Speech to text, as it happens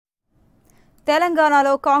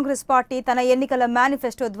తెలంగాణలో కాంగ్రెస్ పార్టీ తన ఎన్నికల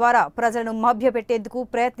మేనిఫెస్టో ద్వారా ప్రజలను మభ్యపెట్టేందుకు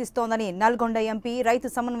ప్రయత్నిస్తోందని నల్గొండ ఎంపీ రైతు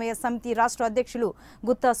సమన్వయ సమితి రాష్ట్ర అధ్యక్షులు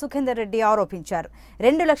గుత్తా సుఖేందర్ రెడ్డి ఆరోపించారు.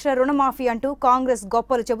 2 లక్షల రుణమాఫీ అంటూ కాంగ్రెస్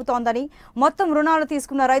గొప్పలు చెబుతోందని, మొత్తం రుణాలు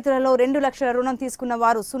తీసుకున్న రైతులలో 2 లక్షల రుణం తీసుకున్న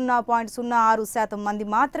వారు 0.06% మంది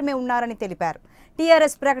మాత్రమే ఉన్నారని తెలిపారు.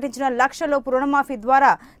 టీఆర్ఎస్ ప్రకటించిన లక్షలోపు రుణమాఫీ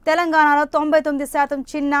ద్వారా తెలంగాణలో 99%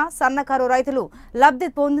 చిన్న సన్నకారు రైతులు లబ్ధి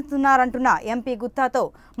పొందుతున్నారంటున్న ఎంపీ గుత్తాతో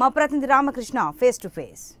మా ప్రతినిధి రామకృష్ణ ఫేస్ టు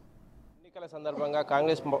ఫేస్. ఎన్నికల సందర్భంగా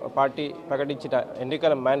కాంగ్రెస్ పార్టీ ప్రకటించిన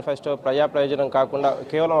ఎన్నికల మేనిఫెస్టో ప్రజా ప్రయోజనం కాకుండా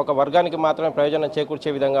కేవలం ఒక వర్గానికి మాత్రమే ప్రయోజనం చేకూర్చే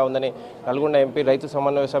విధంగా ఉందని నల్గొండ ఎంపీ రైతు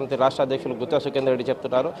సమన్వయ సమితి రాష్ట్ర అధ్యక్షులు గుత్తా సుఖేందర్ రెడ్డి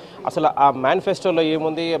చెప్తున్నారు. అసలు ఆ మేనిఫెస్టోలో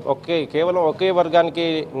ఏముంది, కేవలం ఒకే వర్గానికి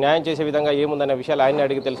న్యాయం చేసే విధంగా ఏముందనే విషయాలు ఆయన్ని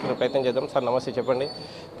అడిగి తెలుసుకునే ప్రయత్నం చేద్దాం. సార్ నమస్తే, చెప్పండి.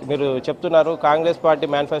 మీరు చెప్తున్నారు కాంగ్రెస్ పార్టీ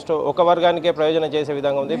మేనిఫెస్టో ఒక వర్గానికే ప్రయోజనం చేసే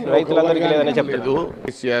విధంగా ఉంది, రైతులందరికీ లేదని చెప్తున్నారు.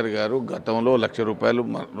 కేసీఆర్ గారు గతంలో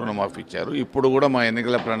 ₹1,00,000 రుణమాఫీ ఇచ్చారు. ఇప్పుడు కూడా మా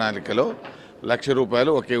ఎన్నికల ప్రణాళికలో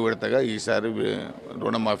 ₹1,00,000 ఒకే విడతగా ఈసారి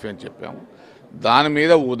రుణమాఫీ అని చెప్పాము. దాని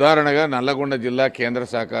మీద ఉదాహరణగా నల్లగొండ జిల్లా కేంద్ర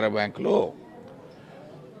సహకార బ్యాంకులో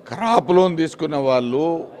క్రాప్ లోన్ తీసుకున్న వాళ్ళు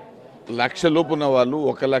 1,00,000 లోపు ఉన్న వాళ్ళు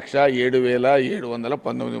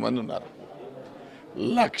 1,07,719 మంది ఉన్నారు.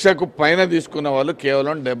 1,00,000కు పైన తీసుకున్న వాళ్ళు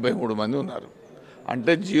కేవలం 73 మంది ఉన్నారు.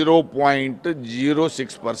 అంటే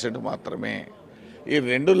 0.06% మాత్రమే. ఈ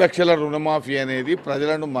 2 లక్షల రుణమాఫీ అనేది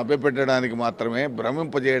ప్రజలను మభ్యపెట్టడానికి మాత్రమే,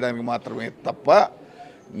 భ్రమింపజేయడానికి మాత్రమే తప్ప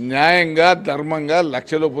న్యాయంగా ధర్మంగా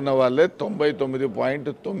 1,00,000 ఉన్న వాళ్ళే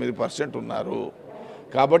 99.9% ఉన్నారు.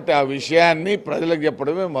 కాబట్టి ఆ విషయాన్ని ప్రజలకు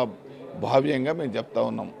చెప్పడమే మా భావ్యంగా మేము చెప్తా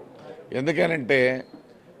ఉన్నాం. ఎందుకనంటే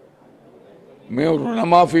మేము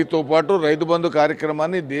రుణమాఫీతో పాటు రైతు బంధు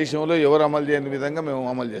కార్యక్రమాన్ని దేశంలో ఎవరు అమలు చేయని విధంగా మేము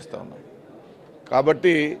అమలు చేస్తూ ఉన్నాం.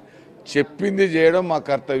 కాబట్టి చెప్పింది చేయడం మా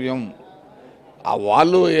కర్తవ్యం. ఆ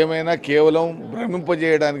వాళ్ళు ఏమైనా కేవలం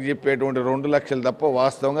భ్రమింపజేయడానికి చెప్పేటువంటి 2 లక్షలు తప్ప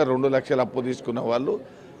వాస్తవంగా 2 లక్షలు అప్పు తీసుకున్న వాళ్ళు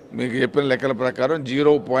మీకు చెప్పిన లెక్కల ప్రకారం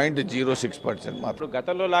 0.06% మాత్రం.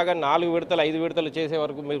 గతంలో లాగా 4 విడతలు 5 విడతలు చేసే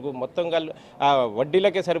వరకు మీకు మొత్తం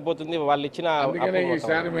వడ్డీలకే సరిపోతుంది వాళ్ళు ఇచ్చిన.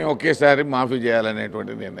 ఈసారి మేము ఒకేసారి మాఫీ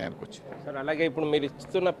చేయాలనేటువంటి నిర్ణయానికి వచ్చింది. సార్ అలాగే ఇప్పుడు మీరు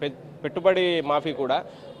ఇస్తున్న పెట్టుబడి మాఫీ కూడా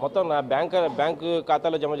మొత్తం బ్యాంకు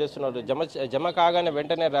ఖాతాలో జమ చేస్తున్నారు. జమ కాగానే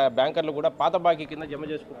వెంటనే బ్యాంకర్లు కూడా పాత బాకీ కింద జమ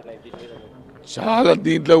చేసుకుంటున్నాయి. చాలా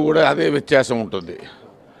దీంట్లో కూడా అదే వ్యత్యాసం ఉంటుంది.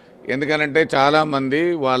 ఎందుకనంటే చాలామంది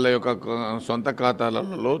వాళ్ళ యొక్క సొంత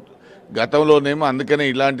ఖాతాలలో గతంలోనేమో అందుకనే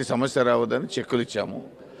ఇలాంటి సమస్య రావద్దని చెక్కులు ఇచ్చాము.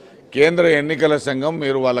 కేంద్ర ఎన్నికల సంఘం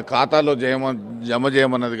మీరు వాళ్ళ ఖాతాలో జమ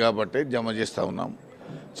చేయమన్నది కాబట్టి జమ చేస్తూ ఉన్నాం.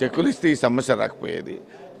 చెక్కులు ఇస్తే ఈ సమస్య రాకపోయేది.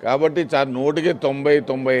 కాబట్టి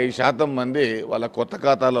 90-95% మంది వాళ్ళ కొత్త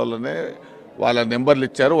ఖాతాలలోనే వాళ్ళ నెంబర్లు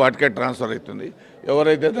ఇచ్చారు, వాటికే ట్రాన్స్ఫర్ అవుతుంది.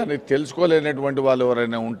 ఎవరైతే దాన్ని తెలుసుకోలేనటువంటి వాళ్ళు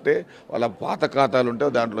ఎవరైనా ఉంటే వాళ్ళ పాత ఖాతాలు ఉంటే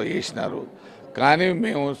దాంట్లో వేసినారు. కానీ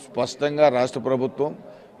మేము స్పష్టంగా రాష్ట్ర ప్రభుత్వం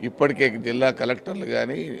ఇప్పటికే జిల్లా కలెక్టర్లు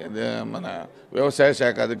కానీ మన వ్యవసాయ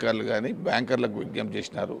శాఖ అధికారులు కానీ బ్యాంకర్లకు విజ్ఞప్తి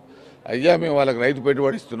చేసినారు. అయ్యా మేము వాళ్ళకి రైతు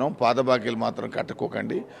పెట్టుబడి ఇస్తున్నాం, పాత బాకీలు మాత్రం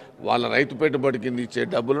కట్టుకోకండి, వాళ్ళ రైతు పెట్టుబడి కింద ఇచ్చే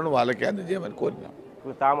డబ్బులను వాళ్ళకే అందజేయమని కోరినాం.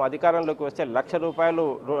 తాము అధికారంలోకి వస్తే ₹1,00,000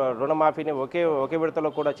 రుణమాఫీని ఒకే విడతలో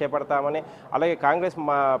కూడా చేపడతామని, అలాగే కాంగ్రెస్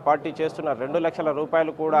పార్టీ చేస్తున్న ₹2 లక్షల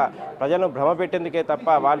కూడా ప్రజలను భ్రమపెట్టేందుకే తప్ప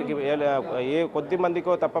వాళ్ళకి ఏ కొద్ది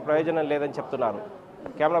మందికో తప్ప ప్రయోజనం లేదని చెప్తున్నారు.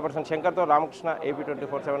 Camera person శంకర్తో Ramakrishna,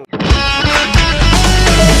 AP24x7.